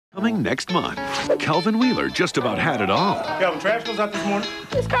Coming next month, Calvin Wheeler just about had it all. Calvin, trash goes out this morning.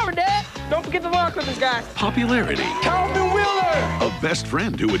 It's covered, Dad. Don't forget the lawn clippings, guys. Popularity. Calvin Wheeler! A best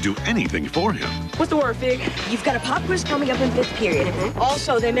friend who would do anything for him. What's the word, Fig? You've got a pop quiz coming up in 5th period.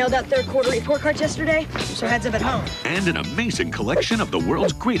 Also, they mailed out third quarter report cards yesterday, so heads up at home. And an amazing collection of the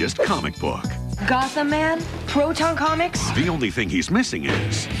world's greatest comic book. Gotham Man, Proton Comics. The only thing he's missing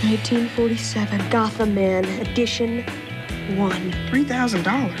is 1947, Gotham Man, edition 1.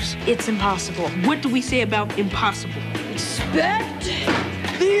 $3,000. It's impossible. What do we say about impossible? Expect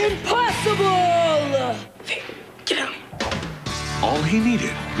the impossible! Fig, get out. all he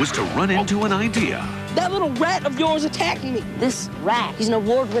needed was to run into an idea. That little rat of yours attacking me. This rat, he's an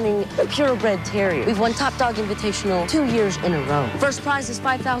award-winning purebred terrier. We've won Top Dog Invitational 2 years in a row. First prize is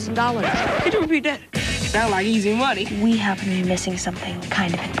 $5,000. Could you repeat that? Sound like easy money. We happen to be missing something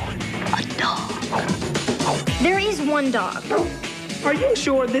kind of important. A dog. There is one dog. Are you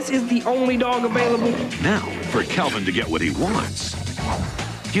sure this is the only dog available? Now, for Calvin to get what he wants,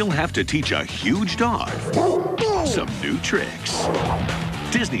 he'll have to teach a huge dog some new tricks.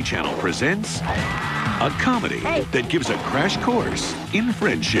 Disney Channel presents a comedy that gives a crash course in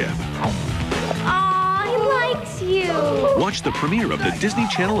friendship. Aw, he likes you. Watch the premiere of the Disney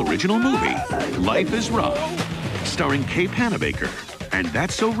Channel original movie, Life is Ruff, starring Kay Panabaker and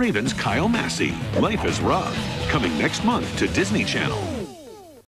That's So Raven's Kyle Massey. Life is Ruff, coming next month to Disney Channel.